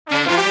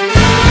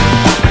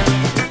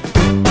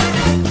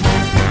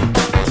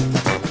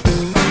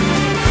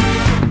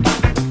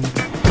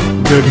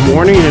Good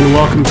morning and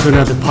welcome to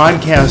another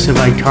podcast of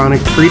Iconic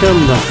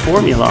Freedom, The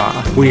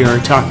Formula. We are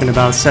talking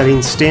about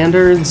setting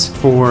standards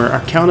for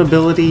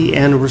accountability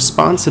and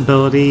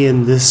responsibility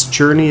in this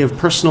journey of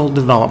personal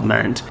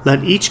development.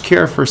 Let each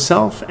care for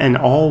self and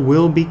all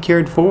will be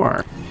cared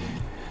for.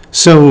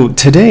 So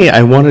today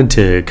I wanted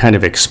to kind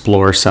of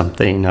explore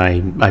something.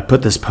 I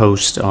put this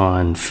post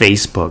on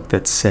Facebook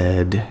that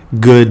said,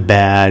 good,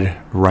 bad,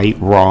 right,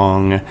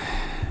 wrong.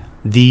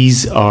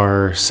 These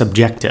are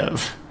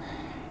subjective.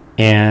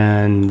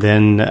 And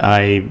then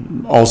I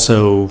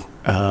also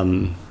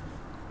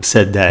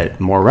said that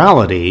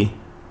morality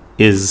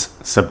is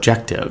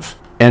subjective.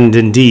 And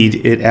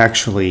indeed, it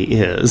actually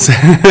is.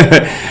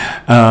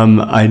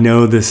 I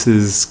know this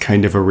is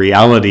kind of a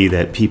reality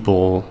that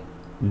people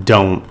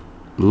don't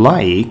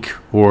like,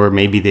 or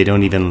maybe they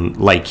don't even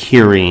like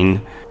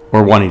hearing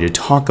or wanting to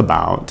talk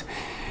about.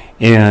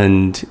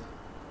 And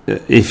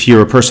if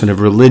you're a person of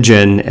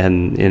religion,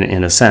 and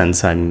in a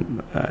sense, I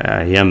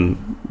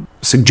am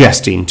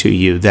suggesting to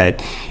you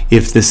that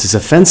if this is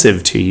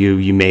offensive to you,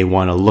 you may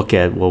want to look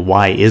at, well,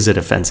 why is it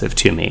offensive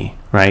to me,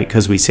 right?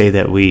 Because we say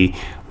that we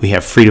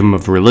have freedom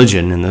of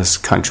religion in this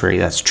country.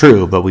 That's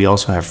true, but we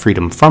also have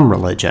freedom from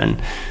religion,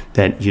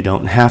 that you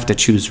don't have to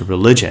choose a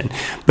religion.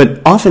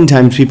 But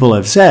oftentimes people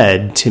have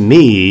said to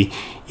me,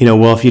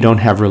 well, if you don't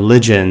have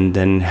religion,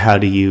 then how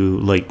do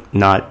you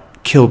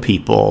not kill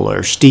people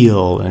or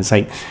steal? And it's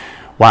like,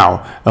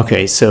 wow.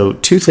 Okay, so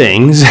two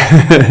things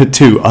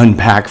to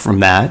unpack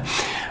from that.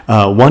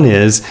 One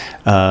is,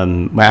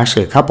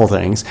 actually a couple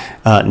things.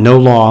 No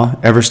law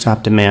ever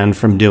stopped a man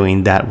from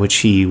doing that which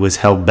he was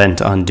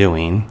hell-bent on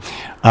doing.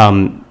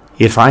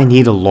 If I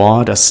need a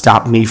law to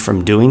stop me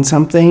from doing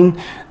something,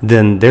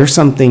 then there's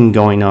something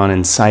going on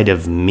inside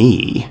of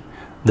me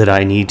that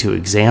I need to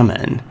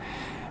examine.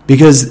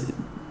 Because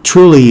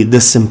truly,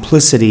 the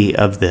simplicity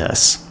of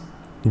this,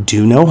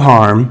 do no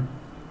harm,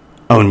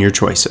 own your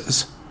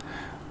choices.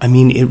 I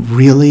mean, it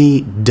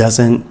really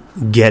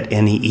doesn't get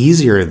any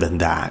easier than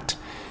that.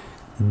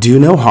 Do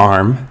no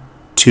harm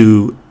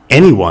to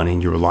anyone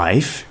in your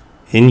life,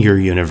 in your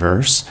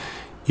universe,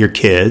 your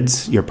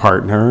kids, your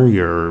partner,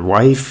 your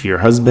wife, your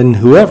husband,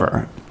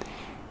 whoever,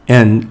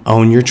 and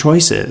own your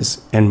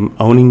choices. And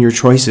owning your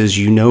choices,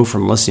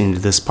 from listening to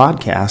this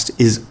podcast,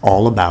 is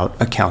all about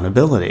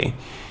accountability.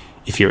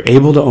 If you're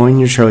able to own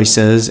your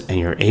choices and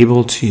you're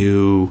able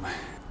to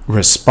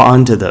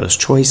respond to those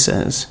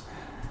choices,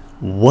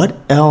 what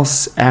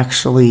else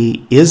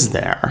actually is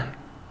there,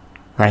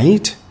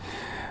 right?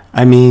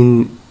 I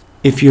mean,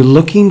 if you're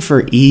looking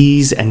for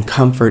ease and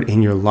comfort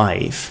in your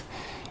life,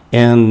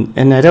 at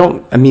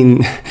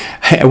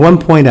one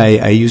point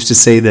I used to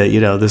say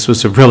that, this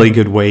was a really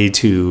good way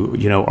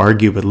to,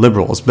 argue with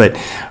liberals. But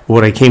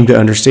what I came to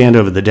understand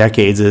over the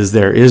decades is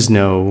there is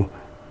no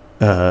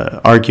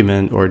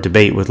argument or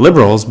debate with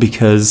liberals,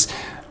 because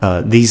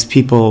these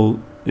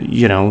people,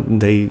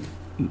 they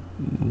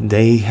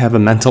have a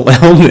mental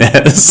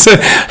illness.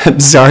 I'm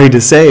sorry to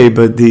say,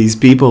 but these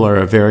people are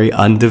a very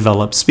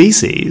undeveloped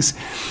species.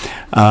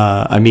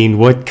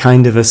 What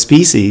kind of a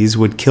species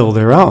would kill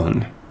their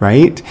own,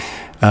 right?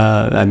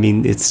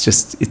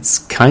 It's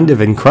kind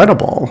of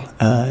incredible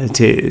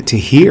to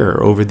hear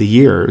over the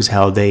years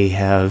how they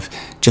have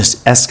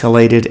just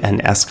escalated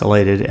and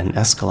escalated and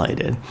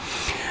escalated.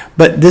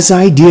 But this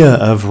idea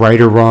of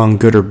right or wrong,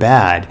 good or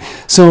bad,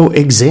 so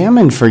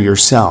examine for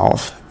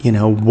yourself,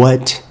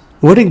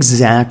 what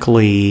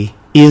exactly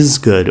is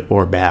good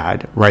or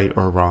bad, right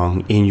or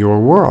wrong in your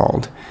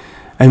world?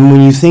 And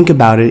when you think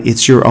about it,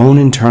 it's your own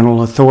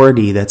internal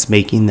authority that's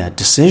making that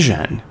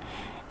decision.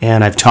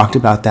 And I've talked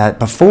about that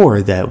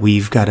before, that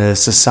we've got a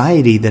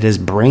society that has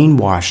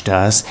brainwashed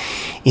us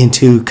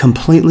into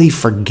completely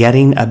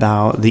forgetting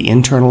about the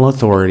internal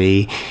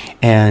authority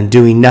and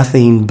doing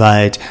nothing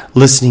but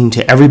listening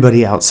to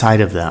everybody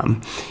outside of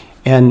them.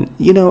 And,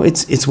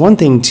 it's one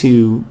thing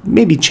to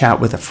maybe chat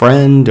with a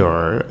friend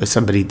or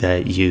somebody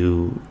that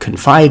you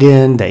confide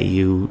in, that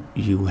you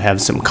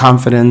have some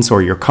confidence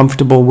or you're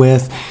comfortable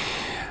with.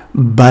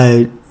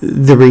 But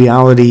the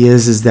reality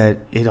is that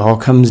it all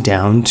comes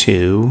down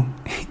to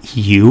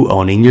you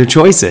owning your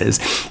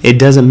choices. It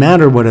doesn't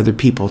matter what other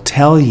people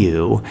tell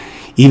you,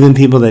 even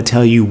people that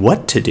tell you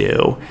what to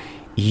do.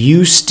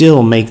 You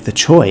still make the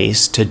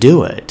choice to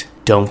do it.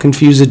 Don't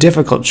confuse a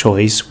difficult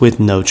choice with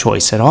no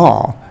choice at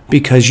all,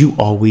 because you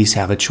always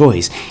have a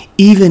choice.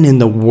 Even in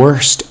the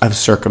worst of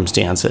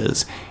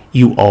circumstances,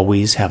 you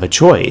always have a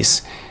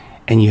choice,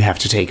 and you have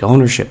to take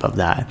ownership of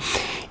that.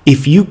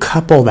 If you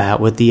couple that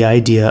with the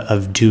idea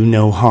of do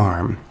no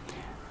harm,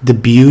 the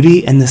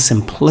beauty and the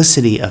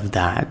simplicity of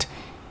that,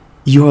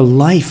 your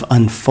life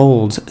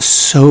unfolds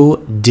so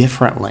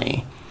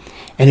differently.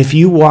 And if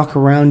you walk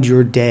around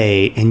your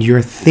day and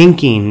you're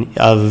thinking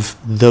of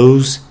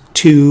those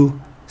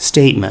two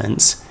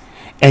statements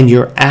and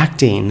you're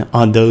acting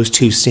on those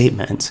two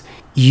statements,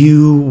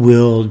 you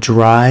will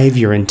drive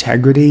your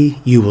integrity,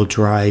 you will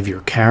drive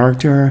your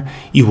character,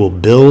 you will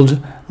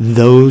build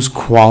those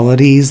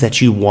qualities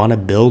that you want to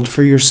build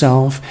for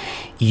yourself.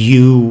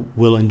 you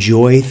will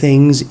enjoy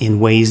things in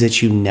ways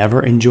that you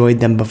never enjoyed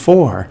them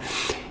before.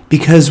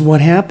 Because what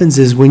happens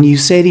is when you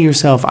say to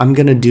yourself, I'm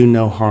going to do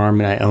no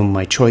harm and I own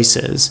my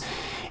choices,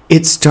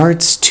 it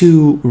starts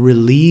to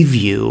relieve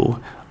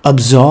you,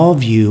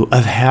 absolve you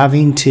of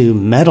having to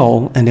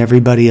meddle in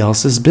everybody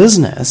else's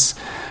business.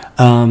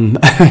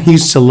 I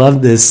used to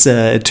love this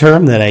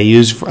term that I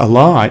used a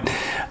lot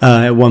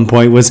at one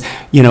point was,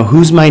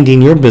 who's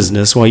minding your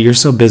business while you're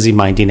so busy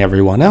minding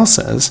everyone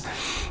else's?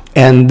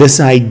 And this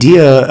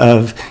idea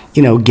of,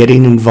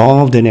 getting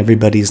involved in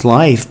everybody's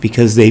life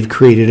because they've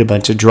created a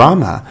bunch of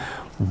drama.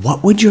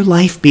 What would your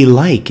life be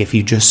like if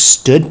you just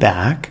stood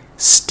back,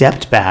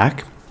 stepped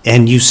back,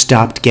 and you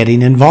stopped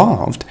getting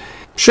involved?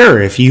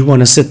 Sure, if you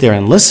want to sit there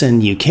and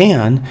listen, you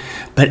can.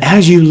 But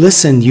as you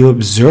listen, you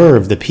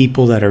observe the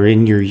people that are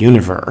in your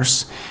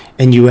universe.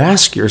 And you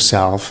ask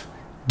yourself,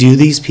 do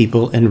these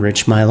people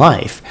enrich my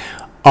life?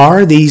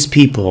 Are these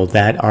people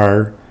that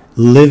are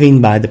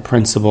living by the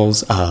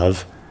principles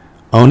of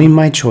owning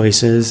my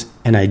choices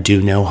and I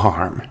do no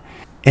harm?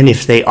 And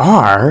if they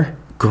are,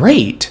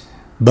 great.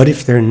 But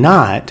if they're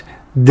not,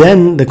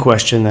 then the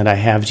question that I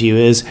have to you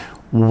is,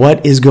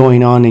 what is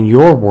going on in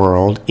your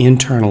world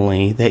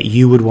internally that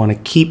you would want to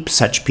keep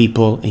such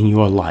people in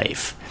your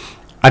life?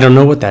 I don't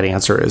know what that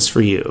answer is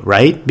for you,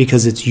 right?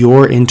 Because it's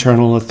your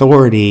internal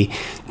authority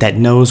that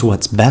knows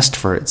what's best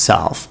for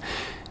itself.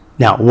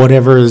 Now,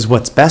 whatever is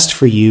what's best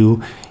for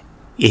you,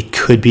 it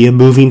could be a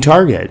moving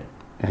target.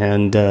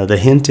 And the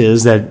hint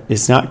is that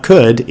it's not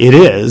could, it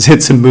is.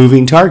 It's a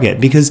moving target.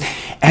 Because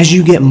as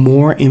you get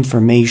more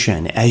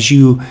information, as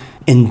you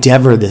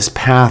endeavor this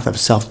path of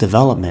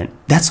self-development,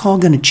 that's all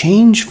going to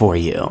change for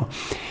you.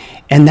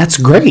 And that's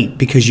great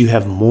because you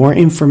have more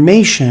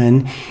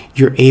information.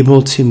 You're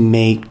able to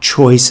make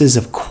choices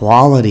of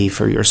quality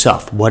for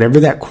yourself. Whatever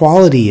that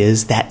quality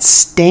is, that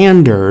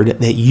standard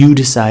that you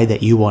decide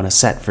that you want to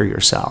set for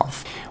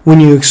yourself. When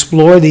you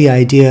explore the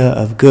idea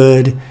of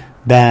good,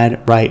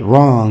 bad, right,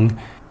 wrong,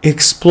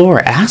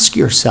 ask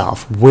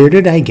yourself, where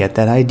did I get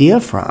that idea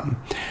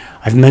from?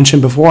 I've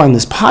mentioned before on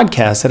this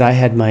podcast that I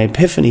had my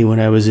epiphany when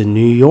I was in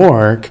New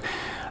York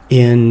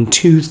in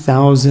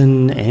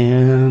 2000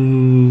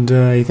 and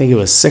I think it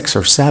was 6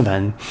 or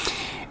 7.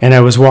 And I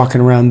was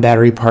walking around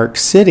Battery Park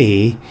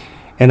City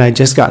and I'd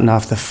just gotten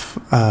off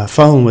the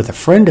phone with a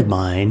friend of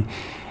mine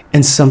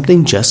and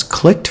something just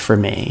clicked for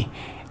me.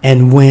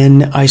 And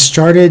when I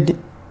started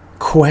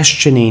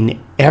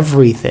questioning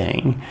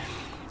everything,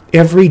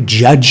 every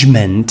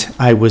judgment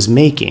I was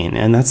making,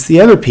 and that's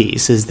the other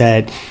piece, is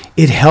that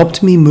it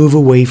helped me move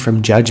away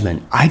from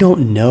judgment. I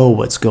don't know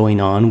what's going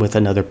on with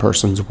another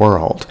person's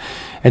world.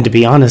 And to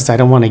be honest, I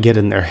don't want to get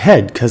in their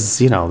head because,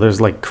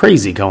 there's like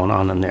crazy going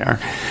on in there.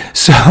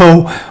 So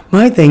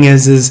my thing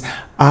is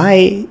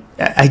I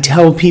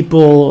tell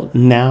people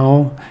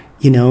now,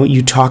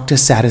 you talk to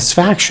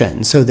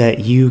satisfaction so that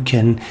you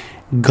can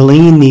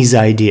glean these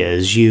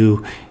ideas.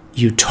 You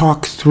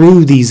talk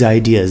through these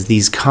ideas,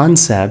 these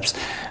concepts,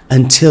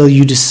 until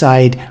you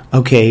decide,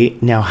 okay,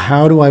 now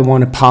how do I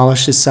want to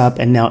polish this up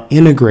and now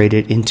integrate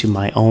it into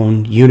my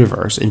own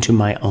universe, into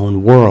my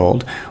own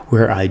world,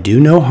 where I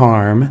do no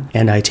harm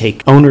and I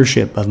take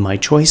ownership of my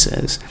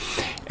choices.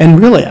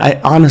 And really,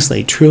 I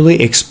honestly,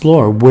 truly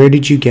explore, where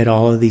did you get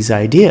all of these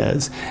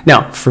ideas?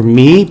 Now, for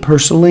me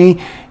personally,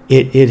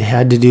 it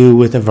had to do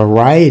with a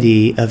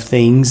variety of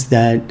things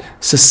that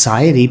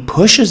society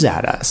pushes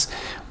at us.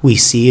 We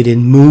see it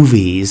in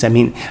movies. I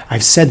mean,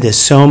 I've said this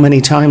so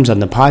many times on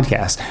the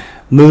podcast.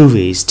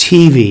 Movies,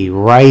 TV,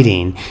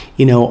 writing,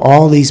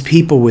 all these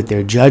people with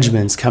their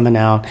judgments coming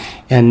out.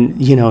 And,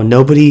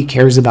 nobody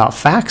cares about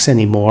facts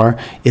anymore.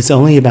 It's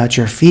only about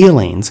your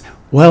feelings.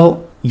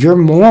 Well, your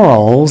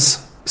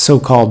morals,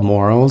 so-called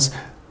morals,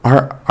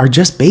 are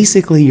just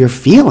basically your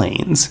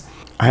feelings.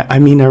 I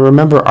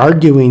remember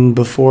arguing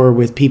before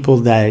with people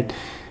that,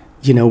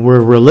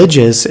 were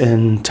religious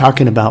and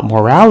talking about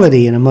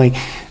morality. And I'm like,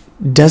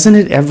 doesn't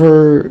it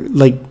ever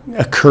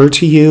occur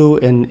to you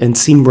and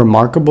seem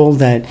remarkable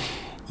that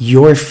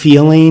your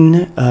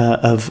feeling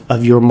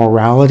of your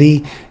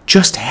morality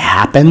just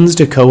happens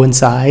to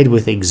coincide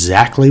with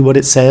exactly what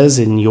it says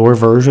in your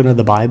version of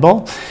the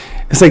Bible?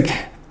 It's like,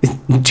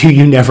 do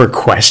you never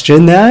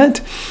question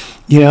that?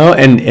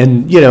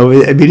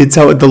 It's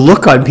how the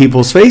look on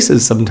people's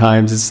faces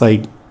sometimes. It's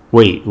like,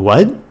 wait,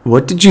 what?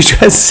 What did you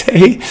just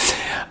say?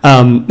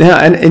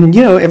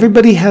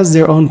 Everybody has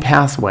their own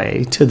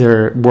pathway to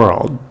their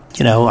world.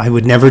 I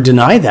would never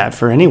deny that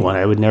for anyone.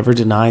 I would never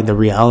deny the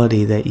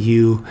reality that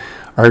you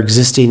are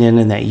existing in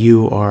and that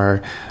you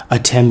are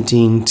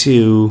attempting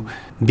to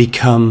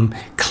become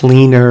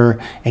cleaner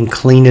and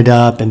clean it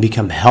up and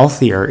become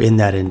healthier in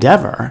that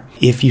endeavor.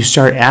 If you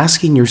start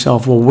asking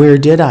yourself, well, where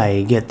did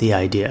I get the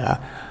idea?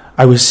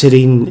 I was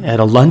sitting at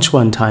a lunch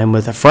one time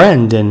with a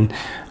friend and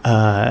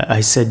I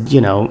said,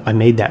 I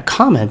made that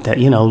comment that,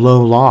 no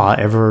law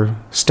ever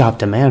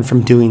stopped a man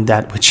from doing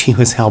that which he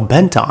was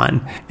hell-bent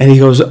on. And he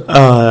goes,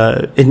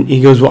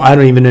 well, I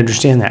don't even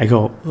understand that. I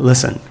go,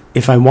 listen,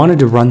 if I wanted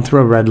to run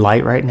through a red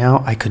light right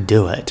now, I could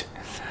do it.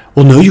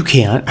 Well, no, you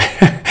can't.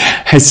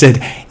 I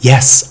said,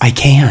 yes, I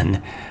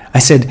can. I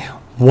said,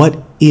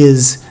 what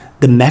is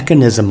the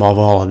mechanism of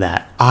all of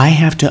that? I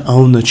have to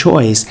own the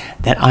choice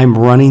that I'm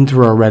running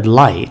through a red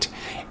light.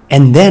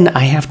 And then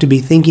I have to be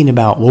thinking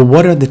about, well,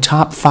 what are the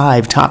top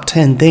 5, top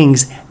 10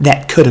 things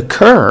that could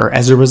occur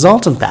as a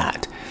result of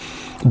that?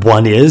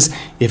 One is,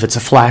 if it's a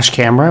flash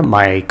camera,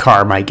 my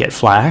car might get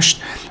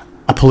flashed.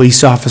 A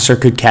police officer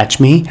could catch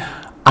me.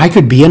 I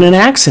could be in an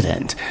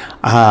accident.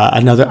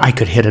 I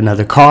could hit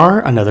another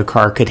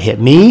car could hit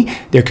me.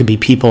 There could be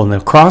people in the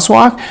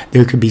crosswalk.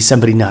 There could be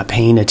somebody not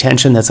paying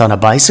attention that's on a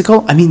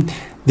bicycle. I mean,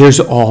 there's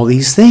all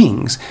these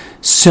things.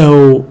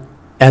 So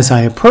as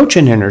I approach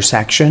an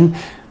intersection,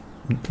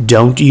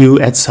 don't you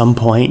at some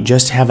point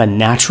just have a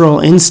natural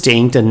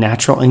instinct, a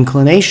natural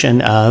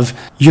inclination of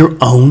your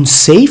own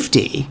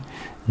safety?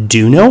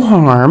 Do no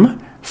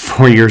harm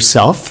for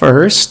yourself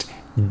first.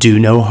 Do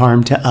no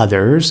harm to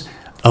others.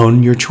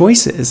 Own your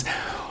choices.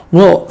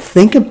 Well,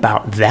 think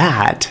about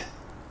that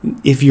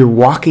if you're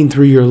walking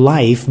through your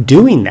life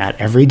doing that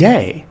every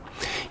day.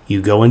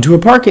 You go into a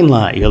parking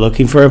lot, you're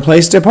looking for a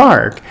place to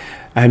park.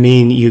 I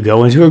mean, you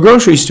go into a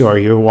grocery store,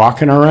 you're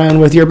walking around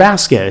with your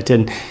basket,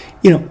 and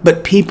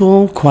but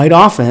people quite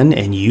often,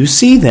 and you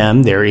see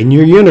them, they're in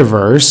your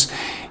universe,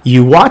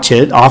 you watch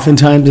it,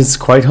 oftentimes it's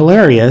quite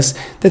hilarious,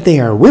 that they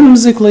are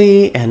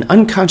whimsically and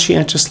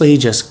unconscientiously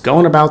just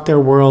going about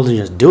their world and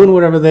just doing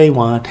whatever they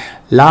want,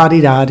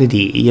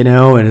 la-di-da-di-dee,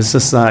 and it's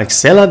just like,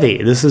 c'est la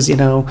vie. This is,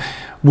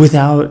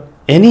 without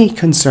any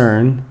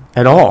concern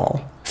at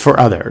all for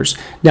others.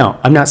 Now,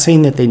 I'm not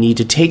saying that they need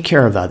to take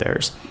care of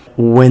others.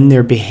 When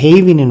they're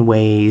behaving in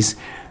ways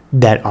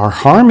that are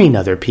harming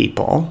other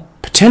people,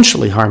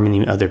 potentially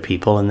harming other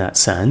people in that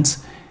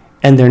sense,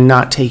 and they're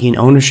not taking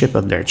ownership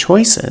of their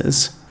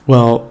choices,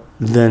 well,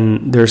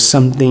 then there's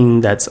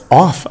something that's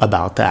off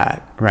about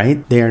that,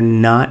 right? They're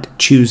not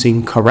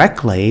choosing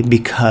correctly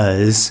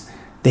because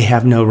they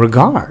have no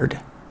regard.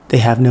 They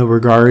have no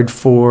regard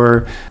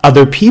for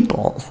other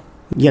people,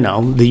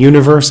 the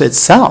universe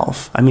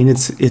itself. I mean,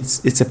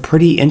 it's a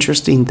pretty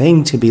interesting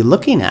thing to be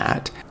looking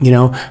at.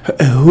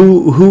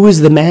 Who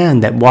is the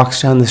man that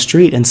walks down the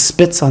street and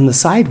spits on the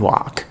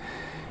sidewalk?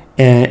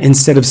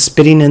 Instead of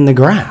spitting in the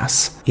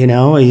grass,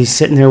 he's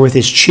sitting there with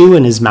his chew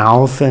in his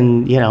mouth,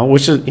 and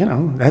which is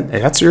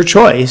that's your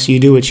choice.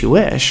 You do what you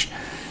wish,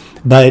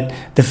 but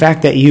the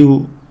fact that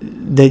you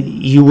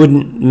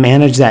wouldn't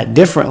manage that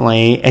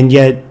differently, and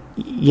yet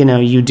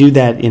you do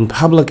that in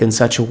public in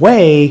such a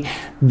way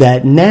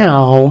that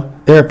now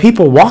there are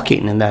people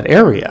walking in that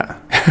area.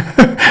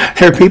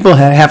 There are people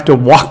that have to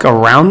walk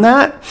around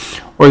that,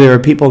 or there are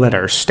people that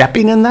are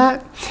stepping in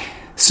that.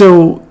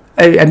 So.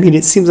 I mean,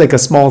 it seems like a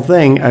small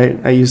thing.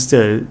 I used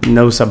to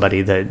know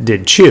somebody that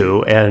did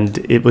chew, and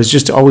it was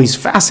just always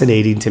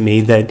fascinating to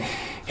me that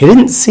he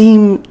didn't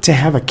seem to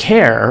have a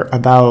care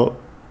about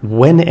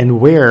when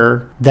and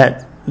where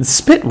that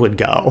spit would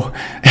go.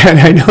 And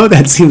I know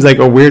that seems like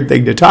a weird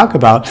thing to talk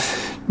about,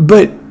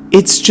 but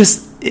it's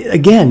just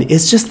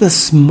the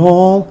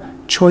small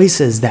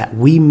choices that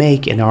we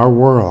make in our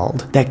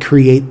world that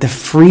create the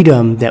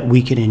freedom that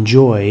we can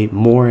enjoy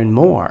more and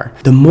more.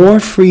 The more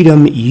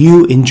freedom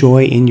you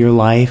enjoy in your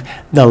life,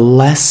 the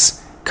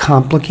less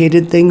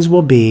complicated things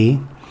will be,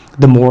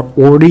 the more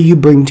order you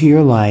bring to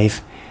your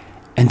life,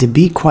 and to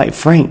be quite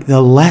frank,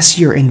 the less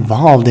you're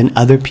involved in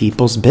other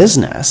people's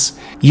business.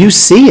 You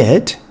see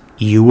it,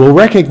 you will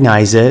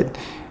recognize it.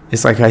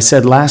 It's like I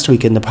said last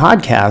week in the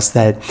podcast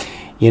that,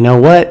 you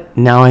know what?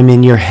 Now I'm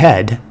in your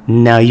head.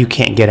 Now you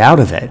can't get out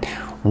of it.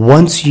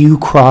 Once you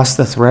cross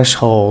the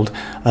threshold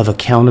of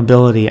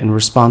accountability and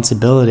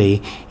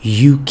responsibility,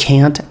 you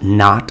can't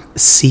not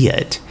see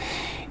it.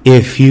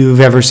 If you've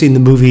ever seen the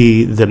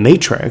movie The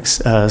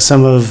Matrix,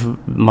 some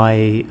of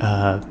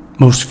my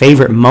most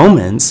favorite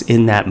moments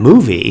in that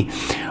movie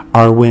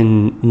are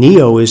when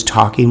Neo is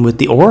talking with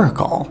the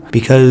Oracle,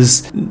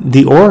 because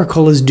the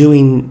Oracle is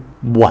doing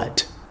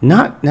what?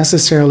 Not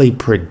necessarily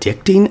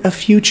predicting a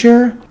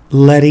future,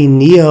 letting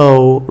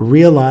Neo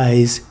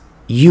realize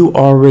you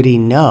already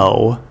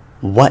know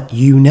what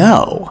you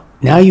know.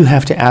 Now you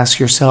have to ask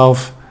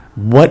yourself,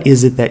 what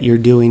is it that you're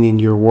doing in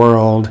your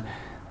world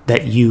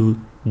that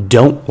you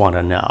don't want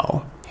to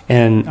know?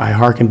 And I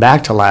hearken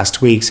back to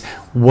last week's,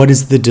 what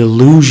is the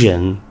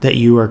delusion that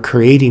you are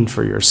creating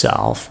for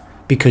yourself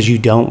because you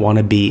don't want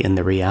to be in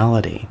the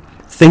reality?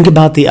 Think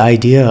about the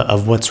idea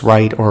of what's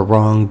right or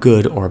wrong,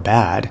 good or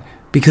bad,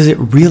 because it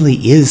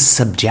really is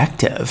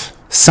subjective.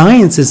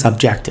 Science is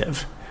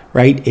objective,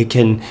 right?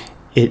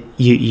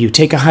 You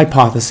take a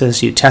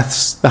hypothesis, you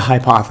test the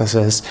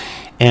hypothesis,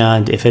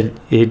 and if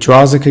it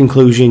draws a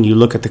conclusion, you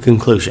look at the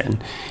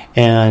conclusion.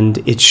 And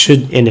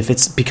if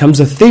it becomes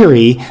a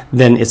theory,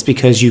 then it's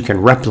because you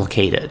can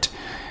replicate it.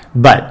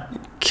 But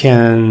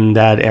can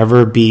that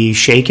ever be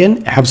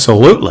shaken?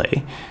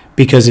 Absolutely.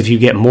 Because if you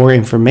get more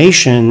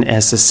information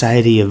as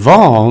society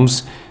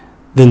evolves,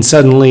 then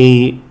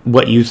suddenly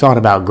what you thought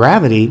about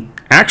gravity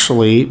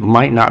actually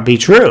might not be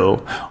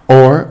true,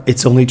 or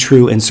it's only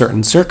true in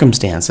certain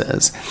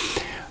circumstances.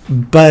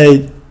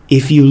 But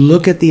if you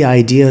look at the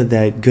idea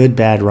that good,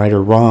 bad, right,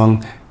 or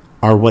wrong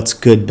are what's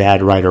good,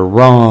 bad, right, or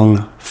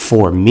wrong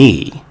for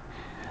me.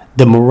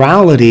 The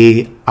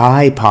morality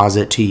I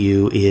posit to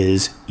you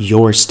is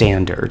your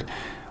standard.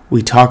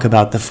 We talk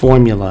about the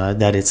formula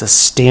that it's a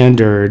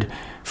standard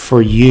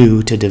for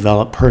you to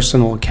develop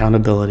personal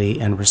accountability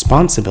and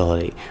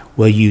responsibility.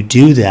 Well, you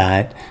do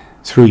that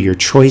through your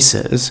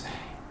choices,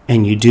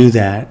 and you do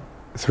that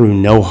through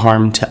no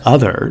harm to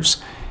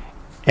others.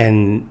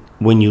 And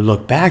when you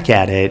look back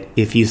at it,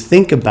 if you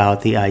think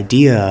about the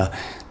idea,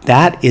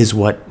 that is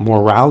what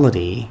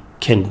morality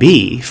can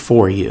be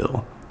for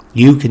you.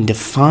 You can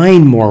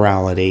define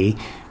morality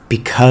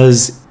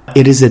because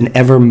it is an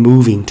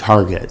ever-moving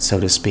target, so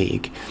to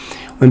speak.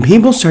 When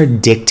people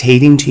start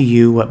dictating to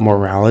you what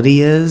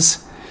morality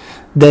is,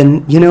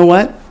 then you know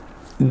what?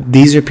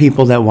 These are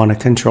people that want to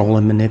control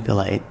and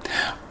manipulate.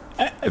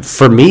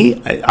 For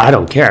me, I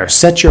don't care.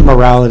 Set your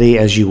morality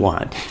as you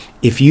want.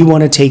 If you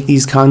want to take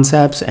these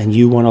concepts and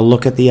you want to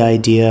look at the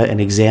idea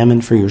and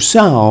examine for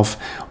yourself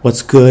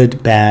what's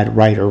good, bad,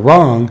 right, or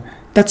wrong,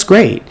 that's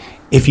great.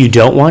 If you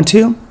don't want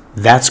to,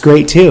 that's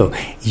great too.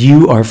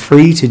 You are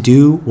free to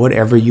do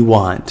whatever you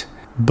want.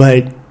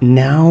 But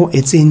now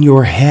it's in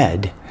your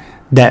head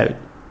that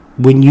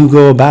when you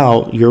go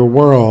about your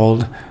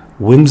world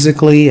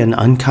whimsically and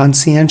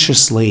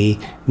unconscientiously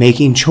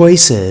making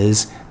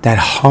choices that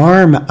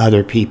harm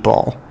other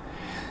people,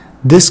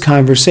 this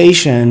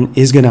conversation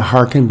is going to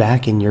harken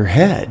back in your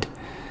head.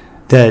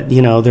 That,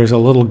 there's a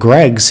little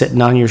Greg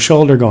sitting on your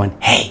shoulder going,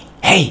 hey,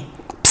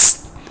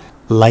 psst.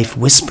 Life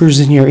whispers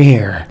in your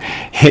ear.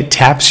 It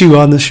taps you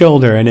on the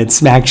shoulder and it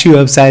smacks you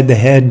upside the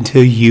head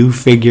until you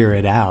figure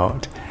it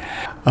out.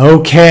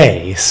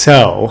 Okay,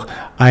 so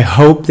I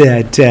hope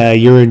that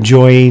you're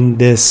enjoying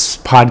this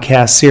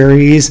podcast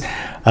series.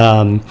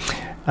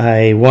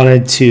 I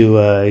wanted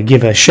to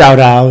give a shout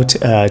out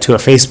to a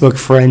Facebook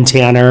friend,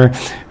 Tanner,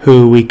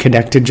 who we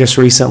connected just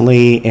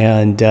recently,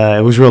 and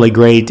it was really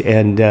great.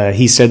 And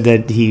he said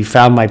that he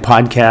found my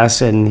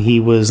podcast and he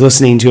was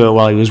listening to it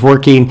while he was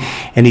working,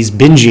 and he's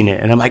binging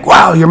it. And I'm like,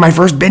 wow, you're my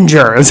first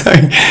binger.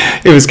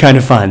 It was kind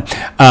of fun.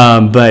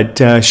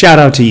 But shout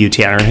out to you,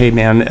 Tanner. Hey,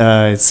 man,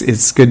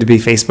 it's good to be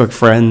Facebook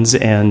friends,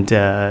 and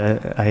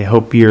I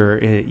hope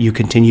you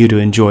continue to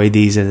enjoy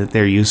these and that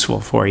they're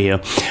useful for you.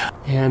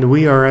 And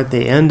we are at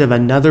the end of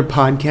another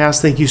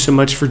podcast. Thank you so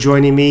much for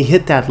joining me.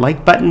 Hit that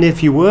like button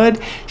if you would.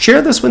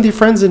 Share this with your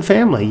friends and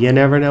family. You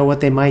never know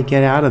what they might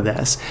get out of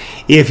this.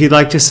 If you'd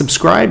like to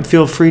subscribe,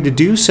 feel free to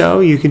do so.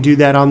 You can do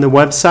that on the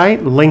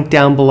website, link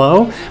down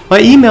below. My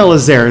email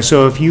is there,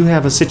 so if you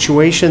have a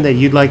situation that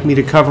you'd like me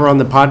to cover on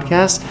the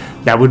podcast,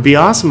 that would be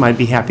awesome. I'd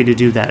be happy to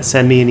do that.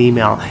 Send me an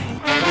email.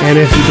 And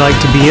if you'd like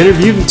to be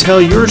interviewed and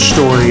tell your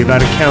story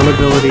about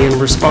accountability and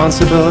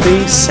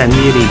responsibility, send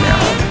me an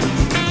email.